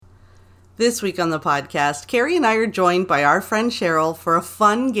This week on the podcast, Carrie and I are joined by our friend Cheryl for a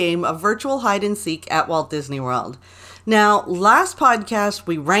fun game of virtual hide and seek at Walt Disney World. Now, last podcast,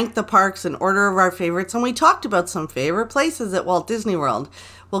 we ranked the parks in order of our favorites and we talked about some favorite places at Walt Disney World.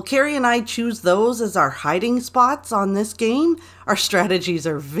 Will Carrie and I choose those as our hiding spots on this game? Our strategies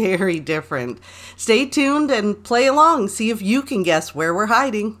are very different. Stay tuned and play along, see if you can guess where we're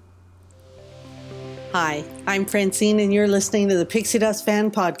hiding. Hi, I'm Francine, and you're listening to the Pixie Dust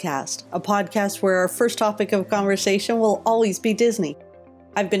Fan Podcast, a podcast where our first topic of conversation will always be Disney.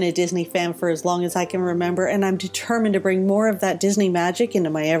 I've been a Disney fan for as long as I can remember, and I'm determined to bring more of that Disney magic into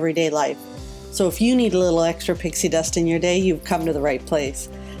my everyday life. So if you need a little extra pixie dust in your day, you've come to the right place.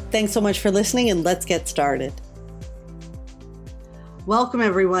 Thanks so much for listening, and let's get started. Welcome,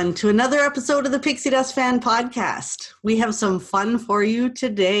 everyone, to another episode of the Pixie Dust Fan Podcast. We have some fun for you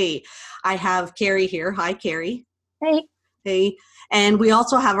today. I have Carrie here. Hi, Carrie. Hey. Hey. And we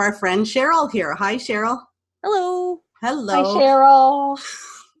also have our friend Cheryl here. Hi, Cheryl. Hello. Hello. Hi, Cheryl.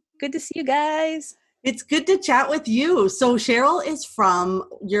 Good to see you guys. It's good to chat with you. So Cheryl is from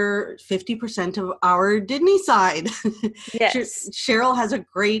your 50% of our Disney side. Yes. Cheryl has a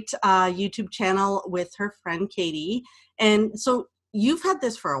great YouTube channel with her friend Katie. And so you've had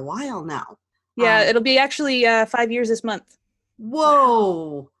this for a while now. Yeah, it'll be actually 5 years this month.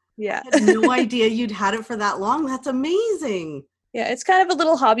 Whoa. Yeah. I had no idea you'd had it for that long. That's amazing. Yeah, it's kind of a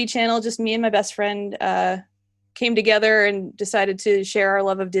little hobby channel. Just me and my best friend came together and decided to share our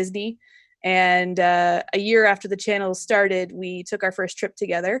love of Disney. And a year after the channel started, we took our first trip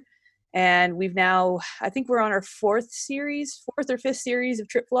together. And we've now, I think we're on our fourth or fifth series of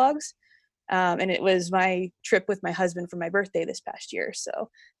trip vlogs. And it was my trip with my husband for my birthday this past year. So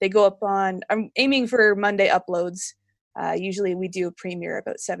they go up on, I'm aiming for Monday uploads. Usually we do a premiere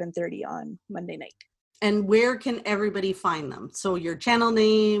about 7:30 on Monday night. And where can everybody find them? So your channel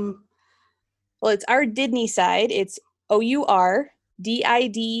name? Well, it's our Disney side. It's OURDIDNEE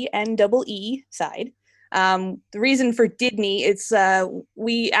side. The reason for Disney, it's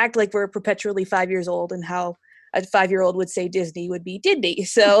we act like we're perpetually 5 years old, and how a 5-year-old would say Disney would be Disney.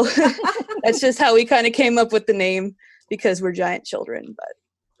 So that's just how we kind of came up with the name, because we're giant children.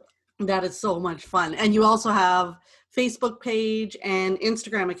 But that is so much fun. And you also have Facebook page and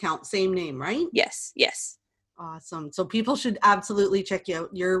Instagram account, same name, right? Yes. Awesome. So people should absolutely check you out.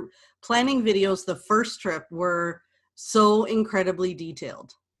 Your planning videos, the first trip, were so incredibly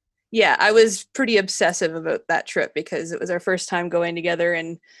detailed. Yeah, I was pretty obsessive about that trip because it was our first time going together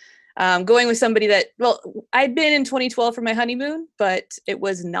and going with somebody that, well, I'd been in 2012 for my honeymoon, but it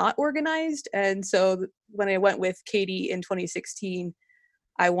was not organized. And so when I went with Katie in 2016,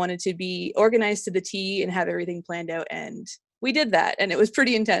 I wanted to be organized to the T and have everything planned out. And we did that. And it was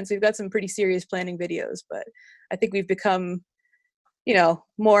pretty intense. We've got some pretty serious planning videos, but I think we've become,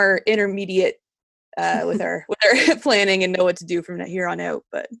 more intermediate with our planning and know what to do from here on out.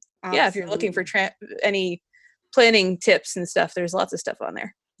 But absolutely. Yeah, if you're looking for any planning tips and stuff, there's lots of stuff on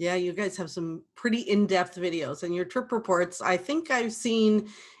there. Yeah, you guys have some pretty in-depth videos, and your trip reports, I think I've seen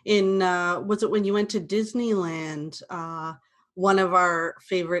in, was it when you went to Disneyland? One of our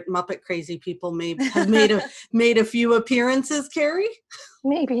favorite Muppet crazy people may have made a few appearances, Carrie?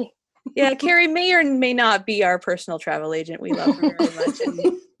 Maybe. Yeah, Carrie may or may not be our personal travel agent. We love her very much.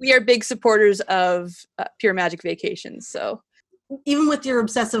 And we are big supporters of Pure Magic Vacations. So even with your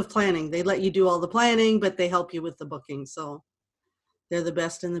obsessive planning, they let you do all the planning, but they help you with the booking. So they're the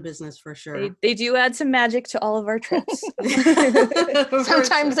best in the business for sure. They do add some magic to all of our trips.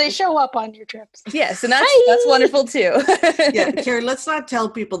 Sometimes they show up on your trips. Yes, and that's wonderful too. Yeah, Carrie, let's not tell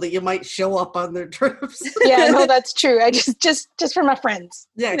people that you might show up on their trips. Yeah, no, that's true. I just for my friends.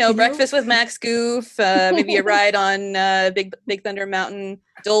 Yeah, breakfast with Max Goof, maybe a ride on Big Thunder Mountain,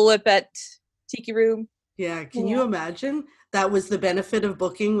 Dole Whip at Tiki Room. Yeah, can you imagine? That was the benefit of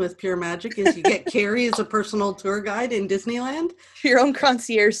booking with Pure Magic, is you get Carrie as a personal tour guide in Disneyland. Your own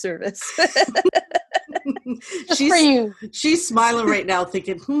concierge service. For you. She's smiling right now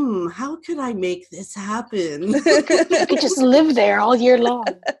thinking, how could I make this happen? I could just live there all year long.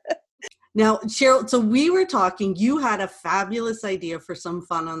 Now, Cheryl, so we were talking, you had a fabulous idea for some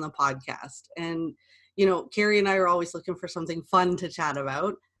fun on the podcast. And, Carrie and I are always looking for something fun to chat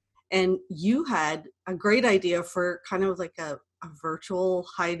about. And you had a great idea for kind of like a virtual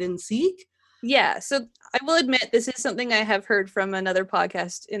hide and seek. Yeah, so I will admit this is something I have heard from another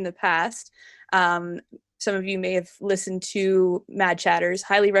podcast in the past. Some of you may have listened to Mad Chatters.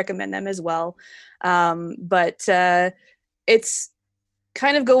 Highly recommend them as well. But it's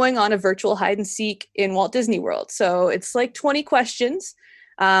kind of going on a virtual hide and seek in Walt Disney World. So it's like 20 questions.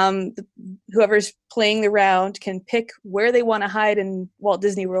 Whoever's playing the round can pick where they want to hide in Walt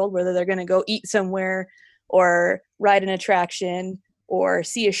Disney World, whether they're going to go eat somewhere or ride an attraction or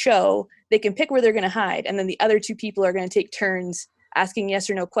see a show. They can pick where they're going to hide, and then the other two people are going to take turns asking yes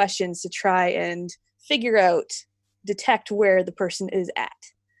or no questions to try and detect where the person is at.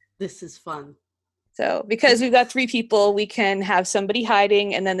 This is fun. So because we've got 3 people, we can have somebody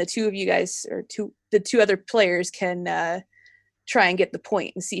hiding, and then the two of you guys, or the two other players, can try and get the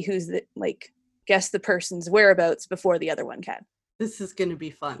point and see who's guess the person's whereabouts before the other one can. This is going to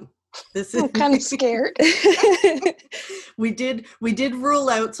be fun. I'm kind of scared. We did rule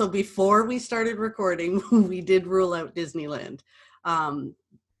out, so before we started recording, we did rule out Disneyland.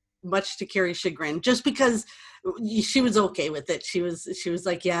 Much to Carrie's chagrin, just because she was okay with it. She was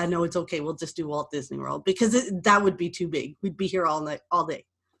like, yeah, no, it's okay. We'll just do Walt Disney World, because that would be too big. We'd be here all day.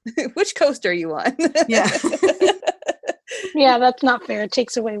 Which coast are you on? Yeah. Yeah, that's not fair. It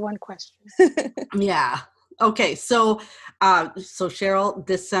takes away one question. Yeah. Okay. So Cheryl,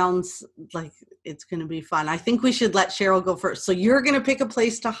 this sounds like it's going to be fun. I think we should let Cheryl go first. So you're going to pick a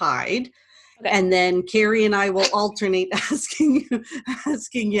place to hide. Okay. And then Carrie and I will alternate asking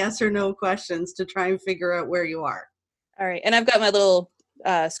yes or no questions to try and figure out where you are. All right. And I've got my little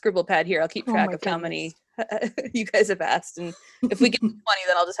scribble pad here. I'll keep track of how many you guys have asked. And if we get 20,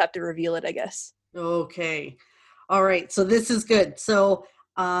 then I'll just have to reveal it, I guess. Okay. All right. So this is good. So,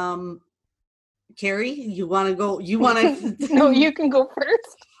 Carrie, you want to go? You want to? No, you can go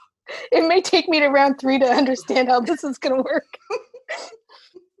first. It may take me to round 3 to understand how this is going to work.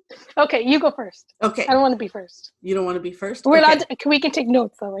 Okay, you go first. Okay. I don't want to be first. You don't want to be first? We're allowed to, we can take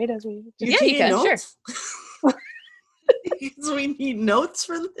notes though, right? As we you can, notes? Sure. So we need notes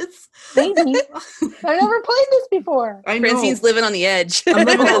for this? Maybe. I've never played this before. I know. Francine's living on the edge. I'm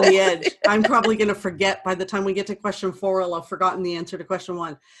living on the edge. I'm probably going to forget by the time we get to question 4. I'll have forgotten the answer to question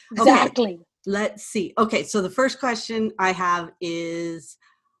 1. Okay, exactly. Let's see. Okay, so the first question I have is,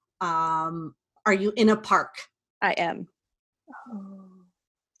 are you in a park? I am. Oh.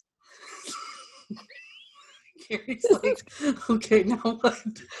 Carrie's like, okay, now what?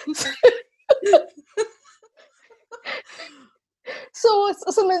 So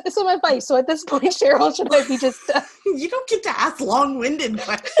some advice. So at this point, Cheryl, should I be just... You don't get to ask long-winded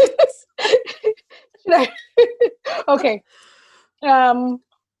questions. Should I? Okay. Well, I'm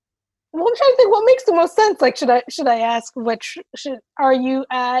trying to think what makes the most sense. Like, should I ask are you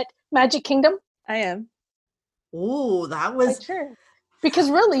at Magic Kingdom? I am. Oh, that was... Like, sure.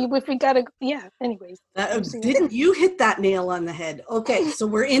 Because really, if we gotta, yeah, anyways. Didn't you hit that nail on the head? Okay, so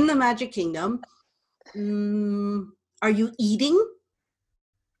we're in the Magic Kingdom. Are you eating?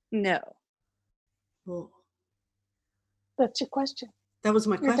 No. Oh. That's your question. That was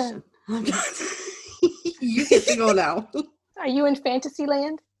my question. You get to go now. Are you in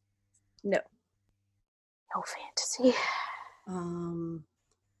Fantasyland? No. No fantasy.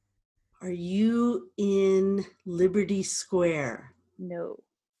 Are you in Liberty Square? No.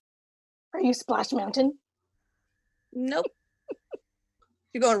 Are you Splash Mountain? Nope.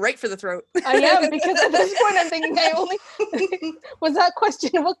 You're going right for the throat. I am, because at this point I'm thinking I only... Was that question...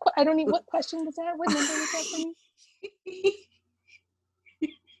 I don't even... What question was that? What number was that for me?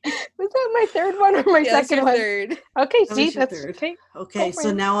 Was that my third one or my second one? Third. Okay, see, that's... Third. Okay, okay,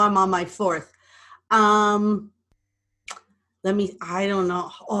 so now I'm on my 4th. I don't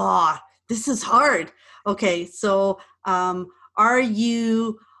know. Oh, this is hard. Okay, so are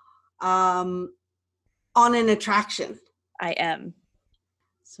you on an attraction? I am.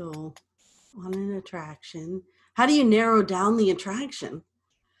 So on an attraction. How do you narrow down the attraction?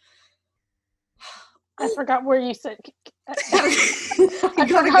 I forgot where you said. I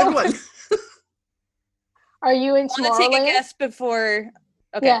got a good one. Are you in Tomorrowland? Want to take a guess before?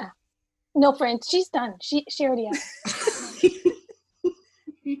 Okay. Yeah. No, friends, she's done. She already asked.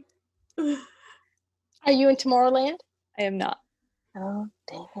 Are you in Tomorrowland? I am not. Oh,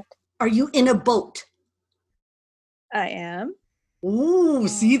 dang it. Are you in a boat? I am. Ooh,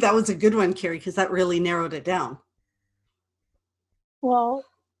 see, that was a good one, Carrie, because that really narrowed it down. Well,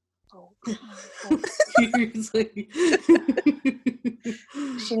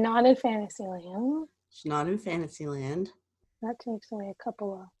 She's not in Fantasyland. She's not in Fantasyland. That takes away a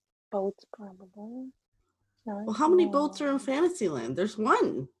couple of boats, probably. Well, how many boats are in Fantasyland? There's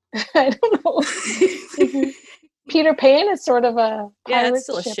one. I don't know. Peter Pan is sort of a pirate it's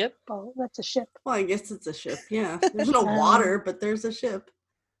still a ship. Oh, that's a ship. Well, I guess it's a ship, yeah. There's no water, but there's a ship.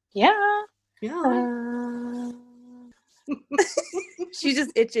 Yeah. Yeah. She's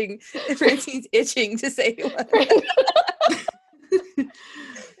just itching. Francine's itching to say one.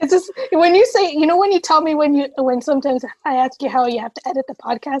 It's just when you say, when you tell me when sometimes I ask you how you have to edit the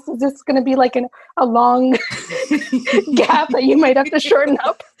podcast, is this going to be like a long gap that you might have to shorten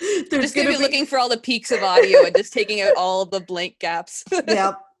up? There's just going to be looking for all the peaks of audio and just taking out all the blank gaps.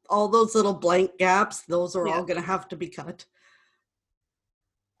 Yeah, all those little blank gaps, those are all going to have to be cut.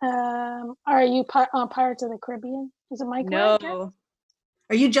 Are you on Pirates of the Caribbean? Is it my No.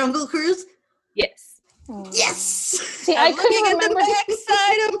 Are you Jungle Cruise? Yes. Yes. See, I'm I couldn't looking remember at the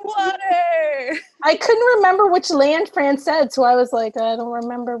backside of water. I couldn't remember which land Fran said, so I was like, I don't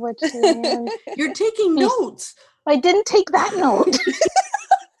remember which land. You're taking notes. I didn't take that note.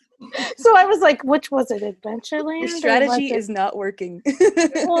 So I was like, which was it? Adventureland? Your strategy is not working.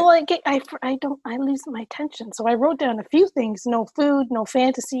 Well, I lose my attention. So I wrote down a few things: no food, no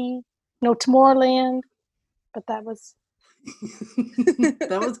fantasy, no Tomorrowland. But that was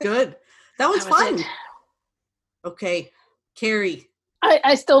That was good. That was fun. Okay, Carrie.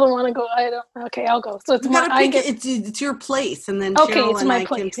 I still don't want to go. Okay, I'll go. So it's you gotta pick. It's your place, and then okay, Cheryl it's and my I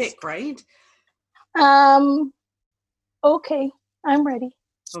place. can pick, right? Okay, I'm ready.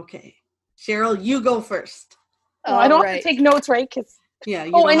 Okay, Cheryl, you go first. Oh, I don't have to take notes, right? Yeah.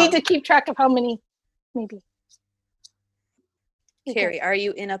 I need to keep track of how many. Maybe. Carrie, are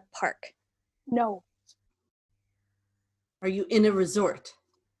you in a park? No. Are you in a resort?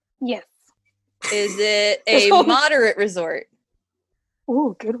 Yes. Is it a moderate resort?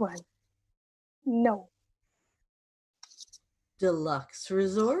 Ooh, good one. No. Deluxe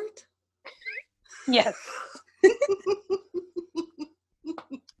resort? Yes.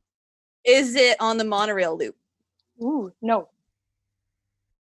 Is it on the monorail loop? Ooh, no.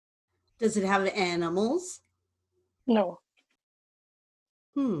 Does it have animals? No.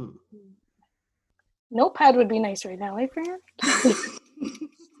 Notepad would be nice right now, eh, Fran?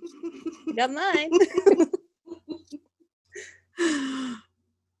 Got mine.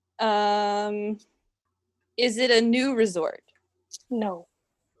 Is it a new resort? No.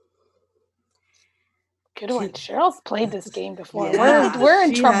 Good one. Cheryl's played this game before. Yeah, we're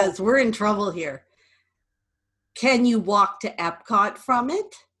in trouble. We're in trouble here. Can you walk to Epcot from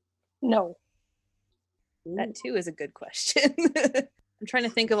it? No. That too is a good question. I'm trying to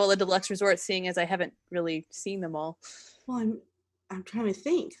think of all the deluxe resorts, seeing as I haven't really seen them all. Well, I'm trying to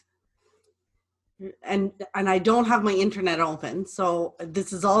think. And I don't have my internet open, so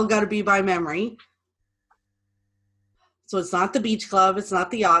this is all got to be by memory. So it's not the beach club, it's not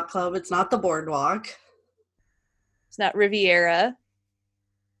the yacht club, it's not the boardwalk. It's not Riviera.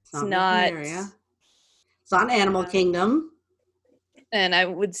 It's not Riviera. It's not Animal Kingdom. And I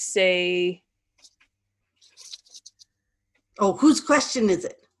would say... Oh, whose question is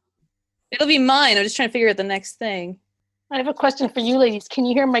it? It'll be mine. I'm just trying to figure out the next thing. I have a question for you ladies. Can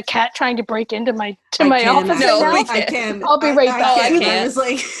you hear my cat trying to break into my office no, right now? I can. I'll be right back. I can. I was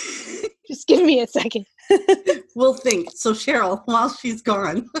like... Just give me a second. We'll think. So Cheryl, while she's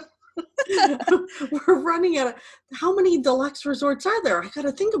gone, we're running out of... How many deluxe resorts are there? I got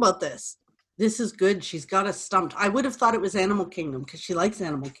to think about this. This is good. She's got us stumped. I would have thought it was Animal Kingdom because she likes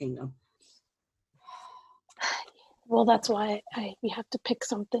Animal Kingdom. Well, that's why you have to pick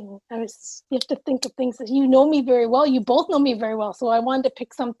something. You have to think of things that you know me very well. You both know me very well. So I wanted to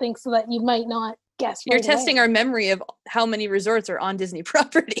pick something so that you might not guess. You're testing our memory of how many resorts are on Disney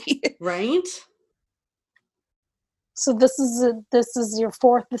property. Right? So this is your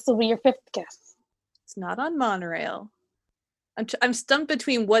fourth. This will be your fifth guess. It's not on monorail. I'm stumped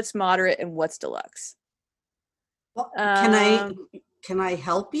between what's moderate and what's deluxe. Well, can I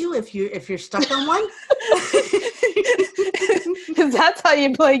help you if you're stuck on one? Because that's how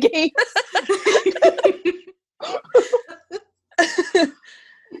you play games.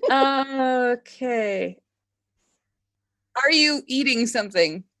 Okay. Are you eating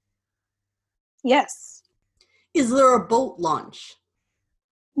something? Yes. Is there a boat launch?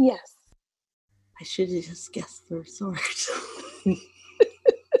 Yes. I should have just guessed the resort.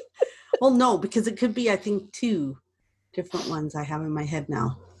 Well, no, because it could be, I think, two different ones I have in my head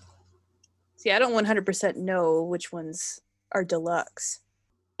now. See, I don't 100% know which ones are deluxe.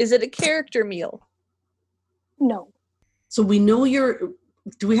 Is it a character meal? No. So we know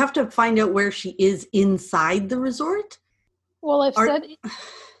do we have to find out where she is inside the resort? Well,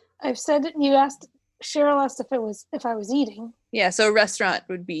 I've said you asked, Cheryl asked if I was eating. Yeah, so a restaurant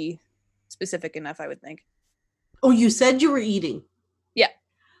would be specific enough, I would think. Oh, you said you were eating? Yeah.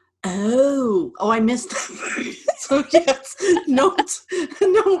 Oh, I missed that. So yes,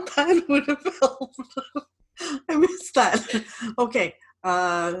 notepad would have helped. I missed that. Okay.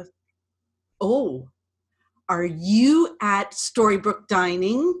 Are you at Storybook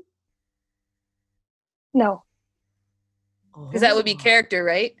Dining? No. Because that would be character,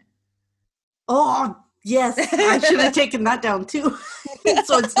 right? Oh, yes. I should have taken that down too.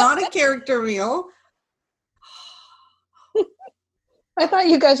 So it's not a character meal. I thought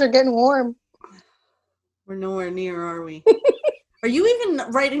you guys were getting warm. We're nowhere near, are we? Are you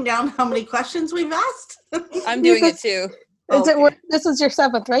even writing down how many questions we've asked? I'm doing it too. This is your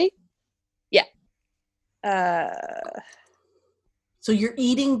 7th, right? Yeah. So you're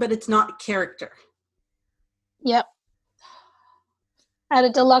eating, but it's not character. Yep. At a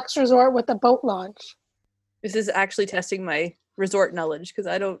deluxe resort with a boat launch. This is actually testing my resort knowledge because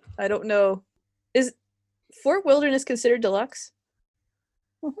I don't know. Is Fort Wilderness considered deluxe?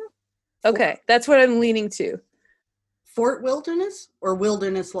 Mm-hmm. Okay, that's what I'm leaning to. Fort Wilderness or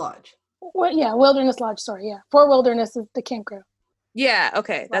Wilderness Lodge? Well, yeah, Wilderness Lodge. Sorry, yeah. Fort Wilderness is the campground. Yeah,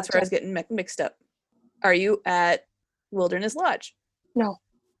 okay, that's where I was getting mixed up. Are you at Wilderness Lodge? No.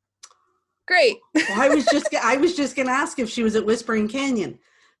 Great. Well, I was just gonna ask if she was at Whispering Canyon,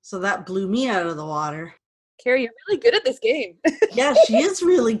 so that blew me out of the water. Carrie, you're really good at this game. Yeah, she is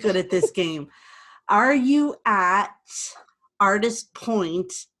really good at this game. Are you at Artist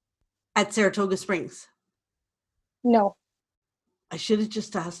Point at Saratoga Springs? No. I should have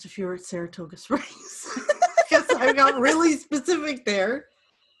just asked if you were at Saratoga Springs. Because I got really specific there.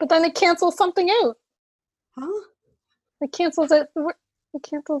 But then it cancels something out. Huh? It cancels it. It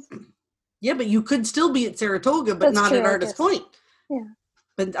cancels. Yeah, but you could still be at Saratoga, but That's not true, at Artist Point. Yeah.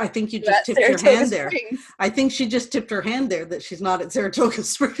 But I think you You're just at tipped your Saratoga hand there. Springs. I think she just tipped her hand there that she's not at Saratoga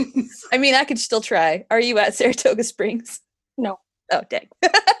Springs. I mean, I could still try. Are you at Saratoga Springs? No. Oh, dang.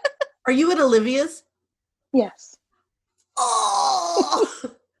 Are you at Olivia's? Yes. Oh,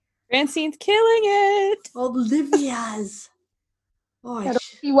 Francine's killing it. Olivia's. Oh, At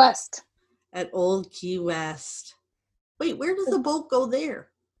Key West. At Old Key West. Wait, where does the boat go there?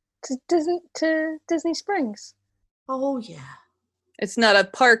 To Disney Springs. Oh, yeah. It's not a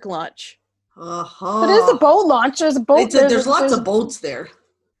park launch. Uh-huh. But it is a boat launch. There's a boat. There's lots of boats there.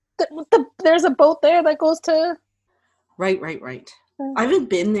 There's a boat there that goes to. Right. I haven't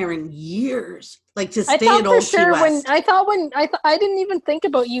been there in years. Like to stay at Old for sure Key West. I didn't even think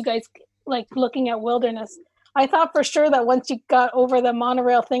about you guys like looking at Wilderness. I thought for sure that once you got over the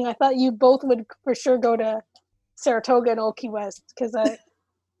monorail thing, I thought you both would for sure go to Saratoga and Old Key West because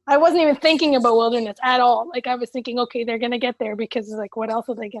I wasn't even thinking about Wilderness at all. Like I was thinking, okay, they're gonna get there because like what else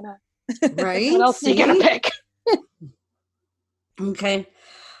are they gonna? Right. What else are you gonna pick? Okay.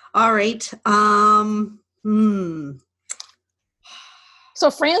 All right. So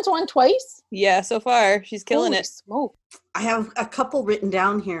Fran's won twice? Yeah, so far she's killing it. Smoke. I have a couple written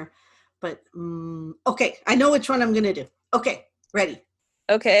down here, but okay. I know which one I'm going to do. Okay. Ready.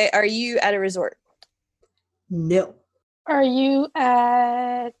 Okay, are you at a resort? No. Are you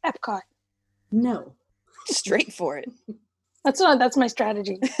at Epcot? No. Straight for it. That's my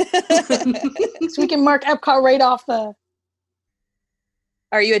strategy. So we can mark Epcot right off the.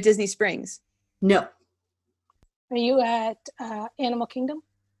 Are you at Disney Springs? No. Are you at Animal Kingdom?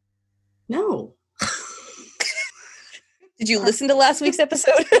 No. Did you listen to last week's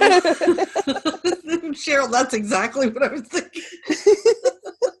episode? Cheryl, that's exactly what I was thinking.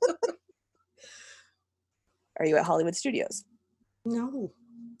 Are you at Hollywood Studios? No.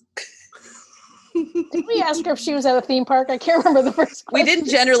 Did we ask her if she was at a theme park? I can't remember the first We question. didn't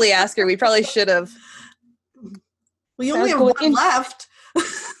generally ask her. We probably should have. We only have one left.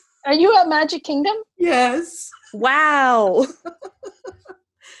 Are you at Magic Kingdom? Yes. Wow.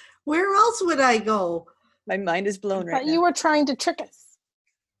 Where else would I go? My mind is blown right now. You were trying to trick us.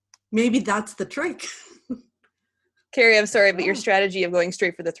 Maybe that's the trick. Carrie, I'm sorry, but your strategy of going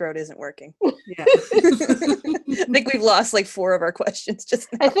straight for the throat isn't working. Yeah. I think we've lost like 4 of our questions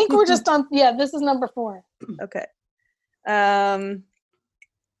just now. I think we're just on. Yeah, this is number 4. Okay. Are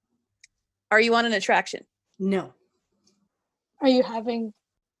you on an attraction? No. Are you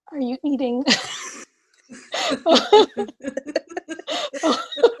eating?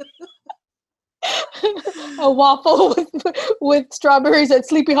 A waffle with strawberries at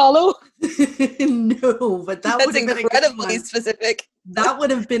Sleepy Hollow? No, but that would have been incredibly specific. That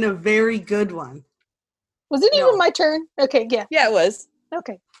would have been a very good one. Was it even my turn? Okay, yeah. Yeah, it was.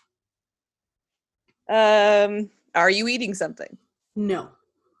 Okay. Are you eating something? No.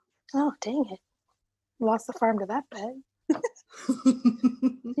 Oh, dang it. Lost the farm to that bet.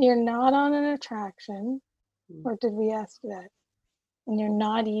 You're not on an attraction. Or did we ask that? And you're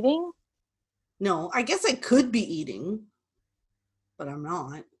not eating? No, I guess I could be eating, but I'm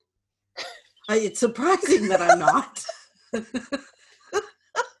not. It's surprising that I'm not. It's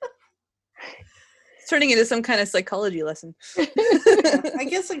turning into some kind of psychology lesson. I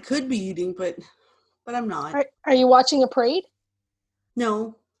guess I could be eating, but but I'm not. Are you watching a parade?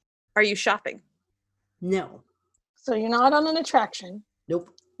 No. Are you shopping? No. So you're not on an attraction. Nope.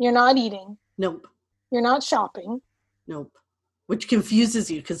 You're not eating. Nope. You're not shopping. Nope. Which confuses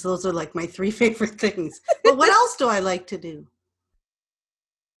you because those are like my 3 favorite things. But what else do I like to do?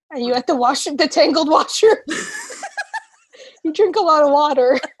 Are you at the Tangled washer? You drink a lot of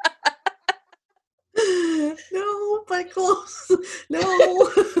water. No, but close. No.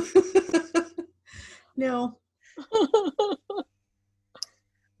 No.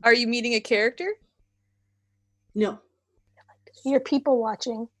 Are you meeting a character? No. You're people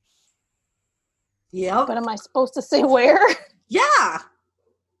watching. Yep. But am I supposed to say where? Yeah.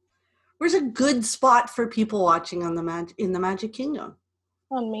 Where's a good spot for people watching on in the Magic Kingdom?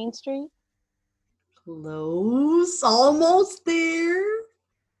 On Main Street? Close. Almost there.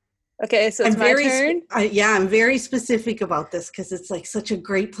 Okay, so it's my turn. I'm very specific about this because it's like such a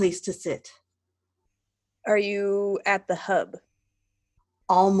great place to sit. Are you at the hub?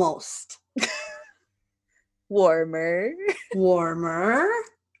 Almost. Warmer. Warmer.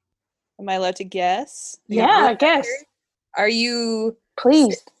 Am I allowed to guess? Yeah, I guess. Are you...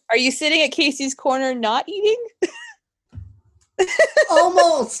 Please. Are you sitting at Casey's corner not eating?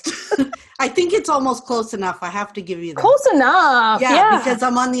 Almost. I think it's almost close enough. I have to give you that. Close enough. Yeah. Because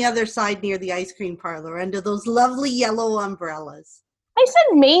I'm on the other side near the ice cream parlor under those lovely yellow umbrellas. I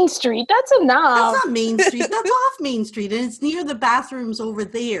said Main Street. That's enough. That's not Main Street. That's off Main Street. And it's near the bathrooms over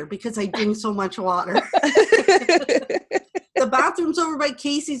there because I drink so much water. The bathrooms over by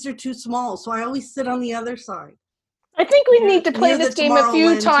Casey's are too small, so I always sit on the other side. I think we need to play this game a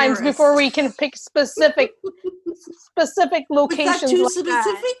few times Terrace. before we can pick specific locations. Is that too like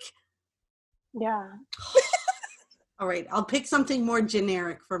specific? that. Yeah. All right, I'll pick something more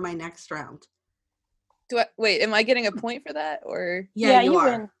generic for my next round. Wait, am I getting a point for that? Or Yeah, you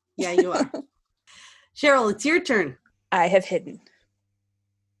are. win. Yeah, you are. Cheryl, it's your turn. I have hidden.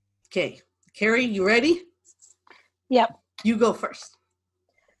 Okay. Carrie, you ready? Yep. You go first.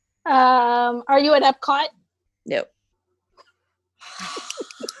 Are you at Epcot? No.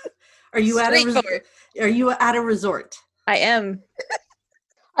 Are you at a resort? I am.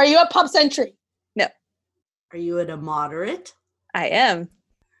 Are you at Pub Century? No. Are you at a moderate? I am.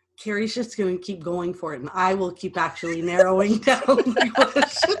 Carrie's just going to keep going for it, and I will keep actually narrowing down the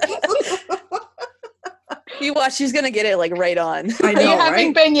question. You watch, she's going to get it like right on. I know, Are you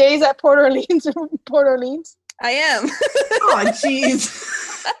having right? beignets at Port Orleans? Port Orleans? I am. Oh,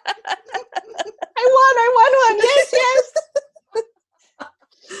 jeez. I won one. Yes,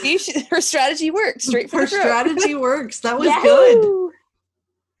 yes. Her strategy worked. Straight from Her the throat. strategy works. That was Yahoo! good.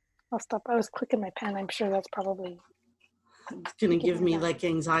 I'll stop. I was clicking my pen. I'm sure that's probably... It's going to give me like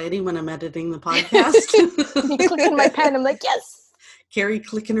anxiety when I'm editing the podcast. Me clicking my pen. I'm like, yes. Carrie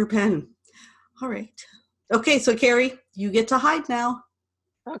clicking her pen. All right. Okay, so Carrie, you get to hide now.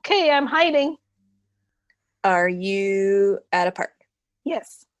 Okay, I'm hiding. Are you at a park?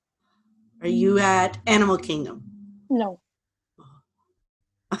 Yes. Are you at Animal Kingdom? No.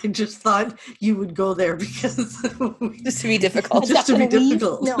 I just thought you would go there because Just to be difficult. just to be Definitely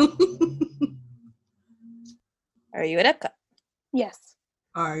difficult. no. Are you at Epcot? Yes.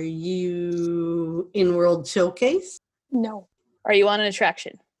 Are you in World Showcase? No. Are you on an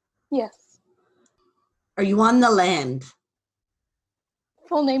attraction? Yes. Are you on the land?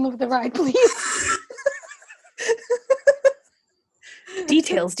 Full name of the ride, please.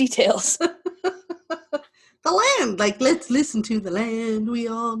 Details. The land. Like, let's listen to the land. We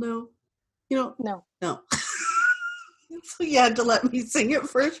all know. You know? No. So you had to let me sing it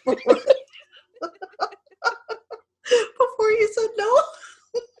first before you said no.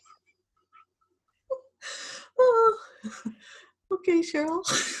 Oh. Okay, Cheryl.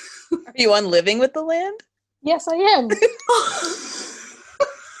 Are you on Living with the Land? Yes, I am.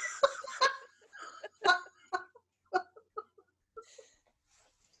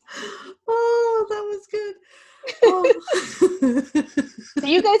 Oh, that was good. Oh. So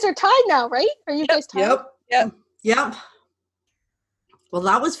you guys are tied now, right? Are you guys tied? Yep. Well,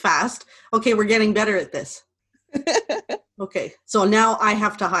 that was fast. Okay, we're getting better at this. Okay, so now I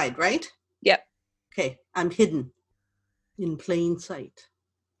have to hide, right? Yep. Okay, I'm hidden in plain sight.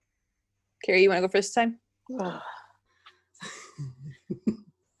 Carrie, you want to go first time?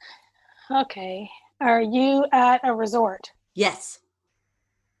 Okay. Are you at a resort? Yes.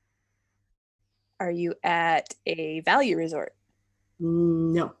 Are you at a value resort?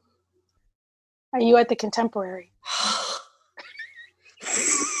 No. Are you at the Contemporary?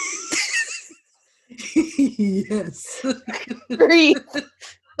 Yes. Breathe.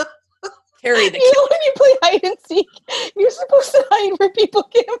 Carrie, the When you play hide and seek, you're supposed to hide where people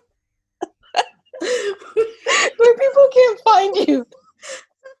can. can't find you.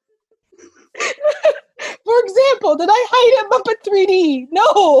 For example, did I hide at Muppet 3D?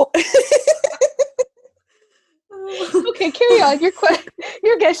 No. Okay, carry on.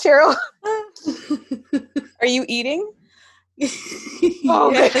 Your guess, Cheryl. Are you eating?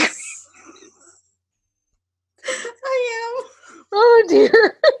 Oh, Yes. goodness. I am. Oh,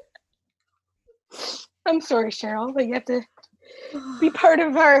 dear. I'm sorry, Cheryl, but you have to be part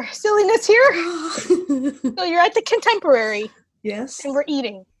of our silliness here. So you're at the Contemporary, Yes. and we're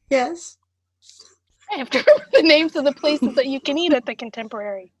eating. Yes. I have to remember the names of the places that you can eat at the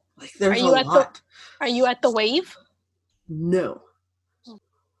Contemporary. Like there's Are you a at lot. Are you at the Wave? No.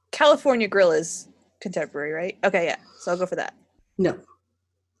 California Grill is Contemporary, right? Okay, yeah. So I'll go for that. No.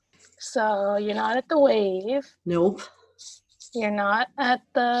 So you're not at the Wave. Nope. You're not at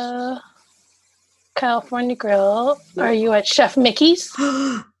the California Grill. Are you at Chef Mickey's?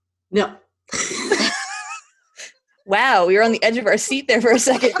 No. Wow, we were on the edge of our seat there for a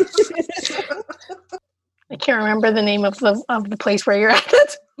second. I can't remember the name of the place where you're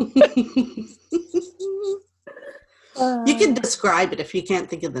at. You can describe it if you can't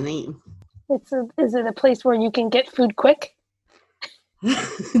think of the name. Is it a place where you can get food quick?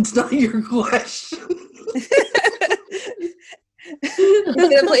 It's not your question. Is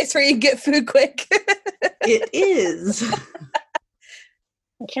it a place where you get food quick? It is.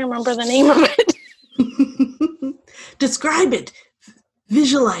 I can't remember the name of it. Describe it.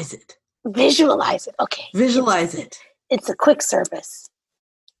 Visualize it. Visualize it. Okay. Visualize it. It's a quick service.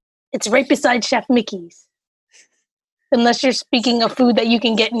 It's right beside Chef Mickey's. Unless you're speaking of food that you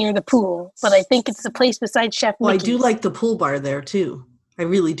can get near the pool. But I think it's the place beside Chef Well, Mickey's. I do like the pool bar there too. I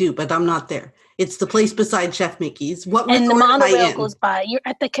really do, but I'm not there. It's the place beside Chef Mickey's. What and the resort am I monorail in? goes by. You're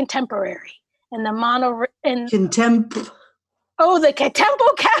at the Contemporary. And the monorail... Oh, the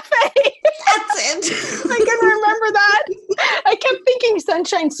Contempo Cafe! That's it! I can remember that. I kept thinking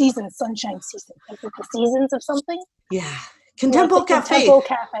Sunshine Season. Like the seasons of something? Yeah. Contempo Cafe. Contempo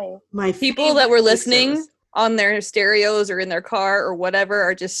Cafe. My People that were favorite listening service. on their stereos or in their car or whatever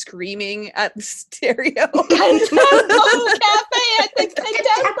are just screaming at the stereo. Contempo Cafe at the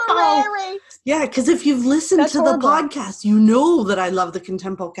Contemporary. Yeah, because if you've listened That's to horrible. the podcast, you know that I love the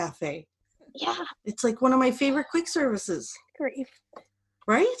Contempo Cafe. Yeah, It's like one of my favorite quick services, grief.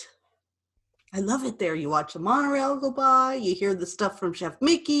 right? I love it there. You watch the monorail go by, you hear the stuff from Chef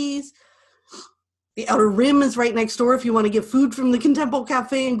Mickey's. The Outer Rim is right next door if you want to get food from the Contempo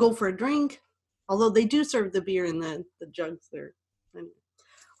Cafe and go for a drink. Although they do serve the beer in the jugs there. Anyway.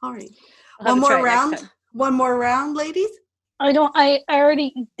 All right. I'll have One to try more it next round. time. One more round, ladies. I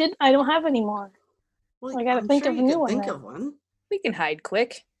already did. I don't have any more. Well, I gotta I'm think sure of a you new could one think then. of one. We can hide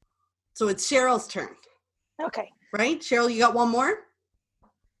quick. So it's Cheryl's turn, Okay. right? Cheryl, you got one more?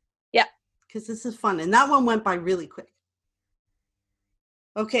 Yeah. Because this is fun. And that one went by really quick.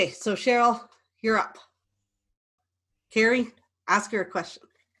 Okay, so Cheryl, you're up. Carrie, ask her a question.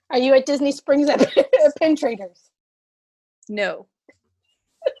 Are you at Disney Springs at Pin Traders? No.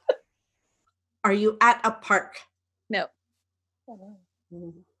 Are you at a park? No.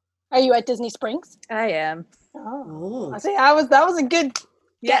 Are you at Disney Springs? I am. Oh. Oh, I say that was a good.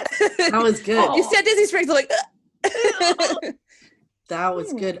 Yes. that was good. Oh. You said Disney Springs, I'm like, That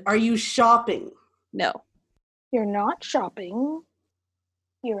was good. Are you shopping? no. You're not shopping.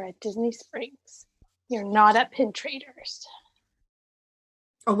 You're at Disney Springs. You're not at Pin Traders.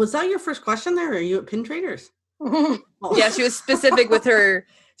 Oh, was that your first question there? Or are you at Pin Traders? Oh. Yeah, she was specific with her.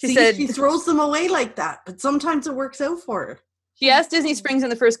 She See, said she throws them away like that, but sometimes it works out for her. she asked Disney Springs in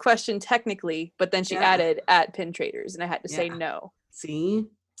the first question technically, but then she Yeah. added at Pin Traders, and I had to say Yeah. no. See?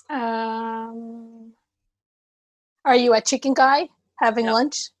 Are you at Chicken Guy having No.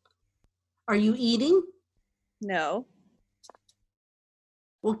 lunch? Are you eating? No.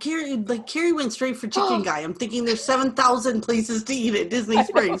 Well, Carrie went straight for Chicken Guy. I'm thinking there's 7,000 places to eat at Disney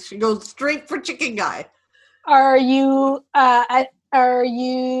Springs. She goes straight for Chicken Guy. Are you at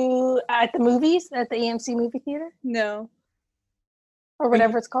the movies at the AMC movie theater No. or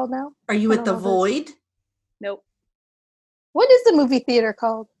whatever it's called now? Are you I at the don't know Void? Nope. What is the movie theater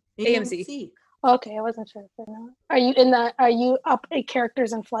called? AMC. Okay, I wasn't sure. If I know. Are you up at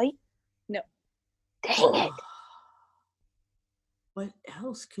Characters in Flight? No. Dang it! What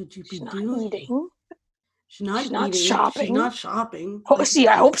else could you be She's not doing? eating. She's not She's not eating. shopping. She's not shopping. Oh, see,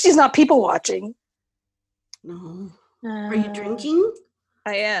 I hope she's not people watching. No. Are you Uh, drinking?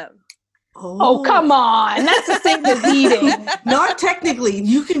 I am. Oh, come on! That's the same as eating. Not technically.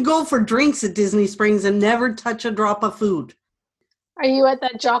 You can go for drinks at Disney Springs and never touch a drop of food. Are you at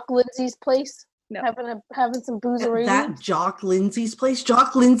that Jock Lindsay's place? No. Having some booze That Jock Lindsay's place,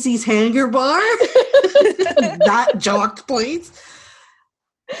 Jock Lindsay's Hanger Bar. That Jock place.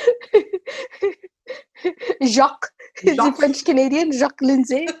 Jacques. Is he French Canadian? Jacques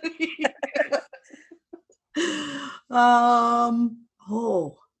Lindsay.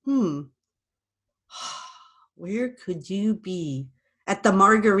 Where could you be? At the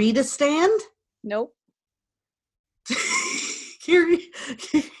margarita stand? Nope. Carrie.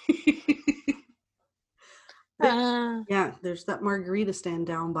 Uh, Yeah, there's that margarita stand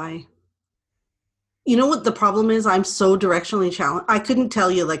down by. You know what the problem is? I'm so directionally challenged. I couldn't tell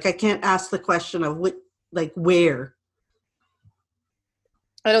you. Like, I can't ask the question of what, like, where.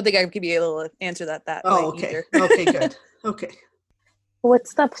 I don't think I could be able to answer that way okay. either. Okay, good. Okay.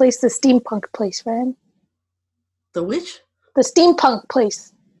 what's that place? The steampunk place, man. The which? The steampunk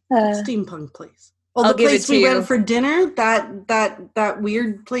place. Steampunk place. Oh, I'll the give place it to we you. went for dinner? That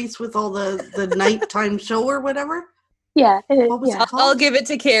weird place with all the nighttime show or whatever? Yeah. What was it called? I'll give it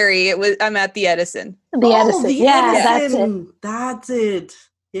to Carrie. I'm at the Edison. The Edison. The Yeah, Edison. That's it.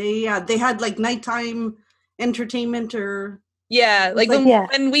 Yeah. They had like nighttime entertainment or... Yeah, like like-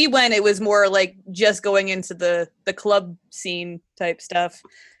 when we went, it was more like just going into the club scene type stuff.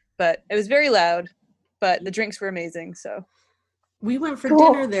 But it was very loud, but the drinks were amazing. So We went for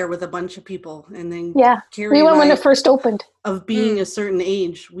Cool. dinner there with a bunch of people, and then Yeah. Carrie We went and when I, it first opened. of being a certain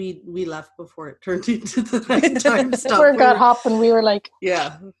age, we left before it turned into the nighttime stuff. Before it got hot, and we were like,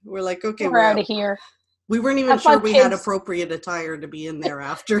 Yeah, we're like, okay, we're out of here. We weren't even Have sure fun, we had kids. appropriate attire to be in there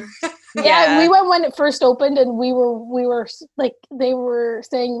after. Yeah, we went when it first opened, and we were like, they were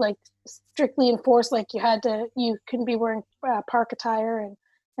saying like strictly enforced, like you couldn't be wearing park attire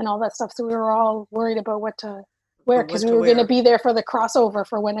and all that stuff. So we were all worried about what to wear because we were going to be there for the crossover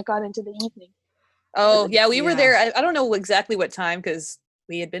for when it got into the evening. Oh, yeah, we were Yeah. there. I don't know exactly what time because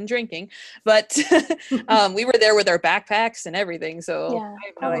we had been drinking, but we were there with our backpacks and everything. So Yeah, I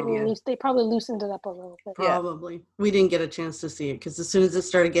have no idea. they probably loosened it up a little bit. Probably. We didn't get a chance to see it because as soon as it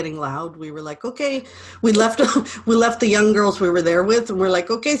started getting loud, we were like, okay. We left the young girls we were there with, and we're like,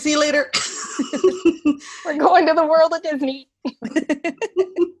 okay, see you later. We're going to the world of Disney.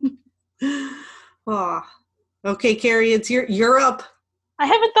 Aw. Okay, Carrie, you're up. I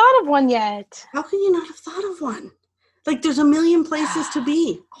haven't thought of one yet. How can you not have thought of one? Like, there's a million places to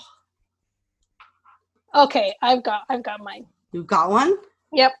be. Okay, I've got mine. You got one?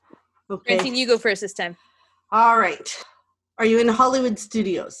 Yep. Okay. Francine, you go first this time. All right. Are you in Hollywood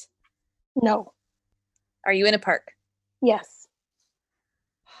Studios? No. Are you in a park? Yes.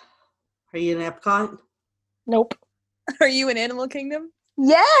 Are you in Epcot? Nope. Are you in Animal Kingdom?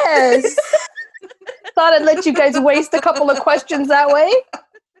 Yes. Thought I'd let you guys waste a couple of questions that way.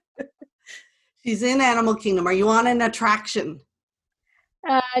 She's in Animal Kingdom. Are you on an attraction?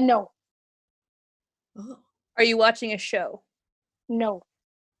 No. Oh. Are you watching a show? No.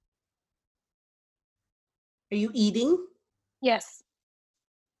 Are you eating? Yes.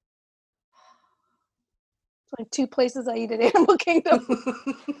 It's like two places I eat at Animal Kingdom.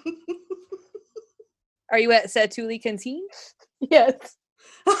 Are you at Satuli Canteen? Yes.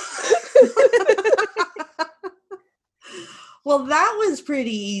 Well, that was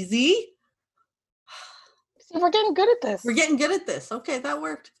pretty easy. See, we're getting good at this. We're getting good at this. Okay, that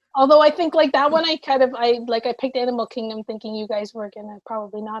worked. Although I think like that one, I picked Animal Kingdom thinking you guys were gonna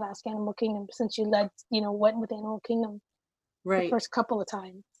probably not ask Animal Kingdom since you went with Animal Kingdom the Right. first couple of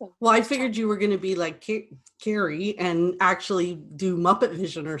times. So. Well, I figured you were going to be like Carrie and actually do Muppet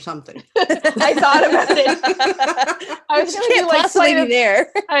Vision or something. I thought about it. I was gonna do like possibly be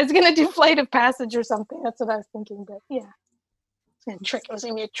there. I was gonna do Flight of Passage or something. That's what I was thinking, but yeah. And it was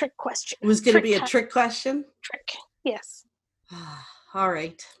gonna be a trick question. It was going to be a trick question? Trick. Yes. All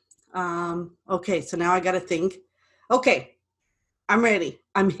right. Okay, so now I got to think. Okay, I'm ready.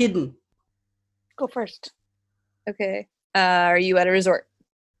 I'm hidden. Go first. Okay. Are you at a resort?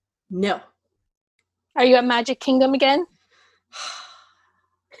 No. Are you at Magic Kingdom again?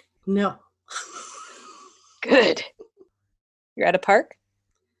 No. Good. You're at a park?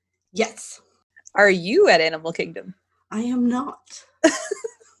 Yes. Are you at Animal Kingdom? I am not.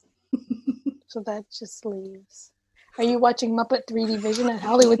 So that just leaves. Are you watching Muppet 3D Vision at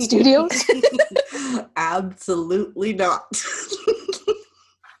Hollywood Studios? Absolutely not.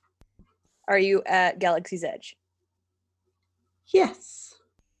 Are you at Galaxy's Edge? Yes.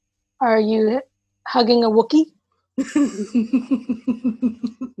 Are you hugging a Wookiee?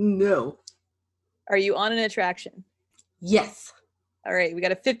 No. Are you on an attraction? Yes. All right, we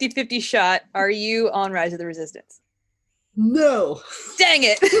got a 50-50 shot. Are you on Rise of the Resistance? No. Dang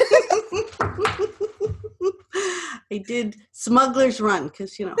it! I did Smuggler's Run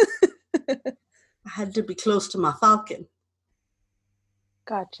because, I had to be close to my falcon.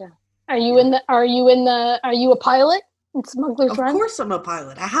 Gotcha. Are you a pilot in Smuggler's Of Run? course I'm a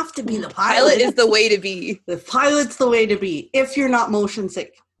pilot. I have to be the pilot. Pilot is the way to be. The pilot's the way to be if you're not motion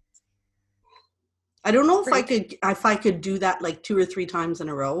sick. I don't know if I could do that like 2 or 3 times in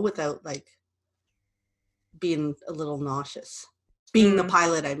a row without like being a little nauseous. Being the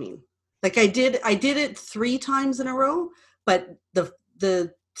pilot, I mean. Like I did it 3 times in a row, but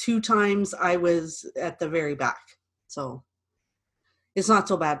the 2 times I was at the very back. So it's not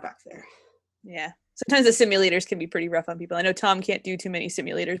so bad back there. Yeah. Sometimes the simulators can be pretty rough on people. I know Tom can't do too many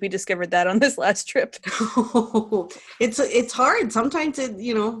simulators. We discovered that on this last trip. It's hard. Sometimes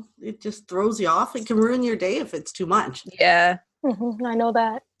it just throws you off. It can ruin your day if it's too much. Yeah. Mm-hmm, I know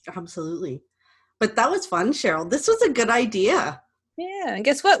that. Absolutely. But that was fun, Cheryl. This was a good idea. Yeah. And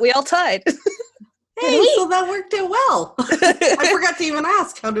guess what? We all tied. Hey, so that worked out well. I forgot to even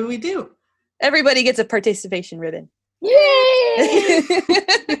ask. How do we do? Everybody gets a participation ribbon. Yay!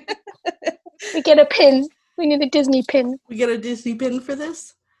 We get a pin. We need a Disney pin. We get a Disney pin for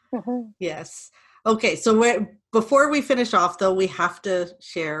this? Mm-hmm. Yes. Okay, so before we finish off, though, we have to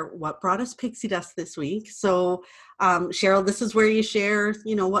share what brought us pixie dust this week. So, Cheryl, this is where you share,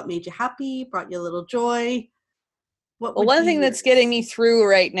 what made you happy, brought you a little joy. Well, one thing that's getting me through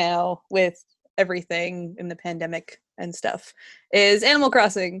right now with everything in the pandemic and stuff is Animal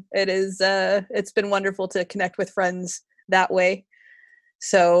Crossing. It is it's been wonderful to connect with friends that way.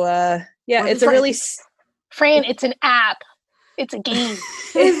 So yeah, it's a really Fran, it's an app. It's a game.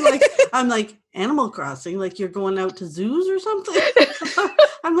 I'm like Animal Crossing, like you're going out to zoos or something.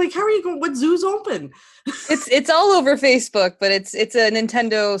 I'm like, how are you going? What zoo's open? It's all over Facebook, but it's a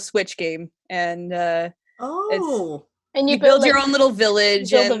Nintendo Switch game, and and you build your own little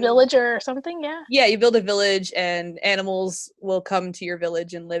village. Build a village or something, yeah. Yeah, you build a village, and animals will come to your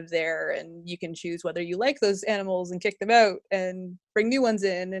village and live there, and you can choose whether you like those animals and kick them out and bring new ones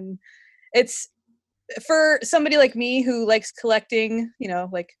in. And it's for somebody like me who likes collecting,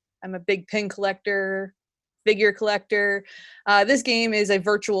 like I'm a big pin collector, figure collector. This game is a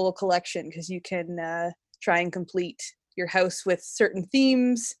virtual collection because you can try and complete your house with certain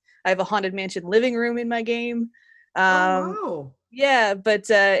themes. I have a Haunted Mansion living room in my game. Wow. Yeah, but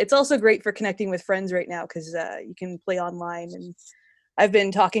it's also great for connecting with friends right now because you can play online, and I've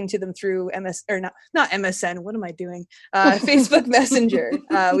been talking to them through not MSN. What am I doing? Facebook Messenger.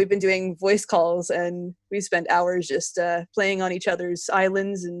 We've been doing voice calls, and we spent hours just playing on each other's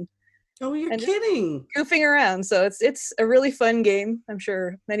islands and. Oh, you're kidding! Goofing around. So it's a really fun game. I'm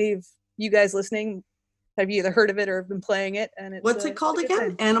sure many of you guys listening have either heard of it or have been playing it. And what's it called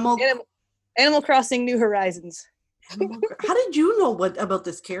again? Animal Crossing: New Horizons. How did you know about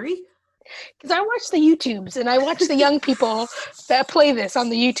this, Carrie? Because I watch the YouTubes and I watch the young people that play this on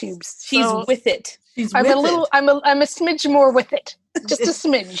the YouTubes. She's with it. I'm a smidge more with it. Just a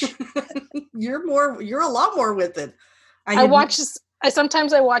smidge. You're a lot more with it.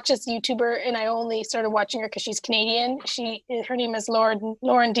 Sometimes I watch this YouTuber, and I only started watching her because she's Canadian. Her name is Lauren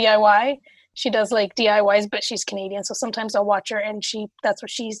DIY. She does like DIYs, but she's Canadian. So sometimes I'll watch her, and that's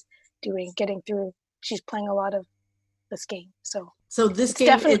what she's doing, getting through. She's playing a lot of this game. So this game,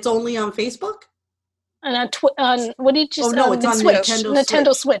 it's only on Facebook? And on what did you say? Oh no, it's on Switch.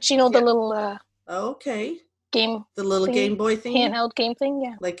 Nintendo Switch. The little okay. Game. The little thing, Game Boy thing? Handheld game thing,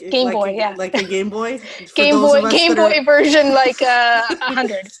 yeah. Like Game Boy, yeah. Like a Game Boy? Game Boy version, like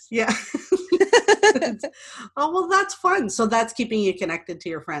 100. Yeah. Oh, well, that's fun. So that's keeping you connected to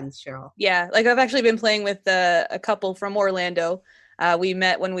your friends, Cheryl. Yeah, like I've actually been playing with a couple from Orlando. We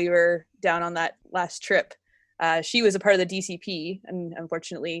met when we were down on that last trip. She was a part of the DCP, and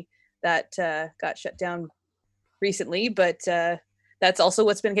unfortunately that got shut down recently, but that's also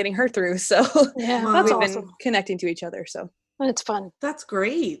what's been getting her through. So yeah, we've been connecting to each other. So it's fun. That's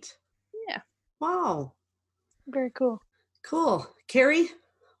great. Yeah. Wow. Very cool. Cool. Carrie,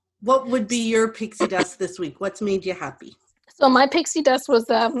 what would be your pixie dust this week? What's made you happy? So my pixie dust was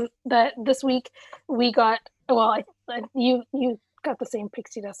that this week we got. Well, you got the same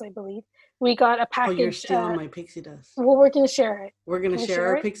pixie dust, I believe. We got a package. Oh, you're stealing my pixie dust. Well, we're going to share it. We're going to share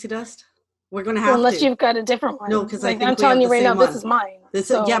our pixie dust? We're going to have unless you've got a different one. No, because I'm telling you right now, this is mine.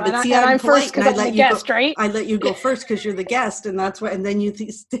 I'm first because I'm the guest, right? I let you go first because you're the guest, and that's why. And then you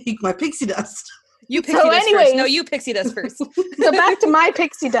take my pixie dust. You pixie dust first. No, you pixie dust first. So back to my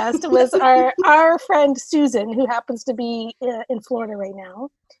pixie dust was our friend Susan, who happens to be in Florida right now,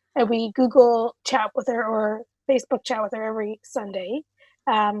 and we Google chat with her or Facebook chat with her every Sunday.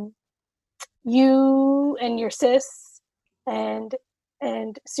 You and your sis and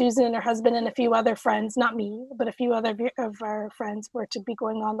and Susan and her husband and a few other friends, not me, but a few other of our friends were to be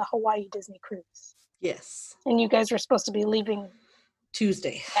going on the Hawaii Disney cruise. Yes. And you guys were supposed to be leaving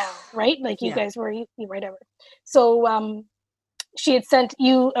Tuesday. now, right? Like you Yeah. guys were, whatever. So she had sent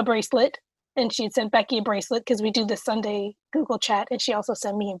you a bracelet, and she had sent Becky a bracelet because we do the Sunday Google chat, and she also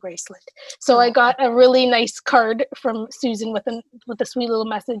sent me a bracelet. So I got a really nice card from Susan with a sweet little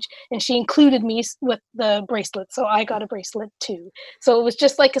message, and she included me with the bracelet. So I got a bracelet too. So it was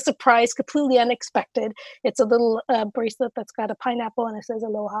just like a surprise, completely unexpected. It's a little bracelet that's got a pineapple and it says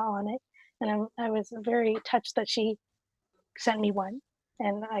Aloha on it. And I was very touched that she sent me one,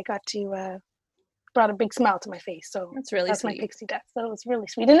 and I got to brought a big smile to my face. So That's really that's sweet. my pixie dust. That was really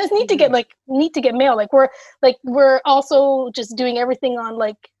sweet. And it's neat to get mail. We're also just doing everything on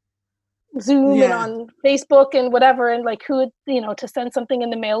like Zoom and on Facebook and whatever, and like who to send something in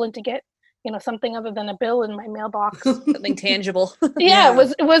the mail and to get something other than a bill in my mailbox. Something tangible. Yeah,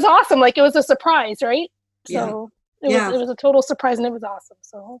 it was awesome. Like it was a surprise, right? So it was a total surprise, and it was awesome.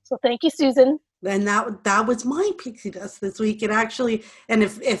 So thank you, Susan. And that was my pixie dust this week. It actually, and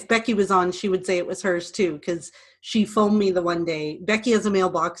if Becky was on, she would say it was hers too, because she phoned me the one day. Becky has a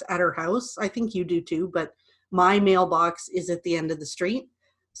mailbox at her house. I think you do too, but my mailbox is at the end of the street.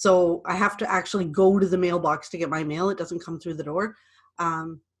 So I have to actually go to the mailbox to get my mail. It doesn't come through the door.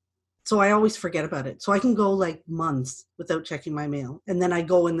 So I always forget about it. So I can go like months without checking my mail. And then I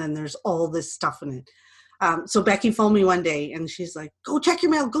go, and then there's all this stuff in it. So Becky phoned me one day, and she's like, go check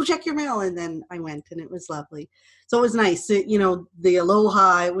your mail. And then I went, and it was lovely. So it was nice. The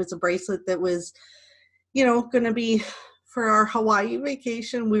Aloha, it was a bracelet that was, going to be for our Hawaii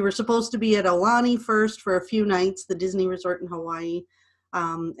vacation. We were supposed to be at Aulani first for a few nights, the Disney resort in Hawaii,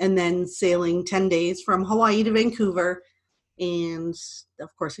 and then sailing 10 days from Hawaii to Vancouver. And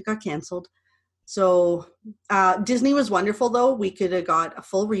of course it got canceled. So Disney was wonderful, though. We could have got a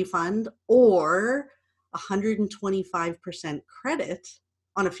full refund or 125% credit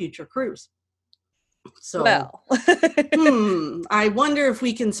on a future cruise. So, well, I wonder if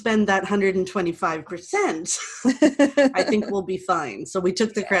we can spend that 125%. I think we'll be fine. So we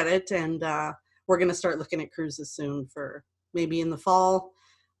took the credit, and we're going to start looking at cruises soon for maybe in the fall.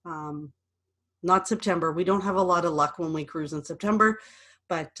 Not September. We don't have a lot of luck when we cruise in September,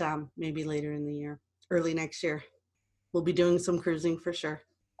 but maybe later in the year, early next year, we'll be doing some cruising for sure.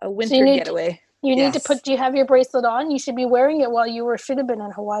 A winter getaway. You need to do you have your bracelet on? You should be wearing it while you should have been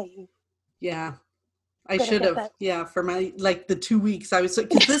in Hawaii. Yeah, I should have. Yeah, for my, the 2 weeks I was,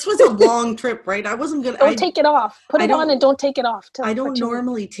 because this was a long trip, right? I wasn't going to. Don't take it off. Put it on and don't take it off. I don't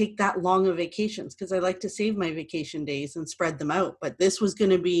normally take that long of vacations because I like to save my vacation days and spread them out. But this was going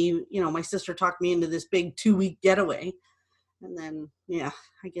to be, my sister talked me into this big 2-week getaway. And then,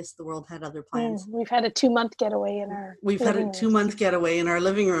 I guess the world had other plans. We've had a 2-month getaway in our getaway in our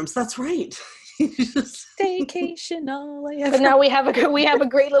living rooms. That's right. Staycation all I ever. But now we have a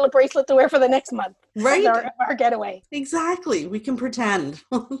great little bracelet to wear for the next month. Right. Our getaway. Exactly. We can pretend.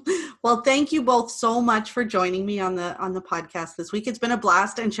 Well, thank you both so much for joining me on the podcast this week. It's been a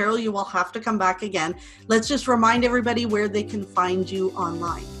blast. And Cheryl, you will have to come back again. Let's just remind everybody where they can find you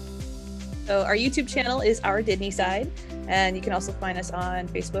online. So our YouTube channel is Our Disney Side, and you can also find us on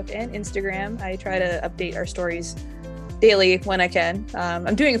Facebook and Instagram. I try to update our stories daily when I can.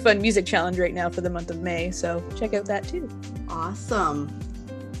 I'm doing a fun music challenge right now for the month of May, so check out that too. Awesome.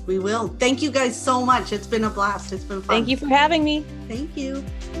 We will. Thank you guys so much. It's been a blast. It's been fun. Thank you for having me. Thank you.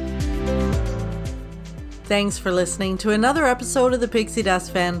 Thanks for listening to another episode of the Pixie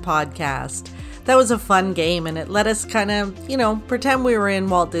Dust Fan Podcast. That was a fun game, and it let us kind of, pretend we were in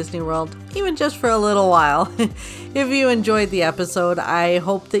Walt Disney World, even just for a little while. If you enjoyed the episode, I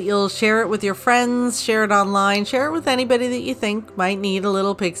hope that you'll share it with your friends, share it online, share it with anybody that you think might need a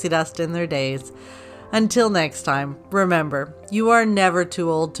little pixie dust in their days. Until next time, remember, you are never too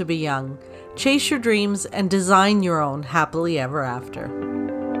old to be young. Chase your dreams and design your own happily ever after.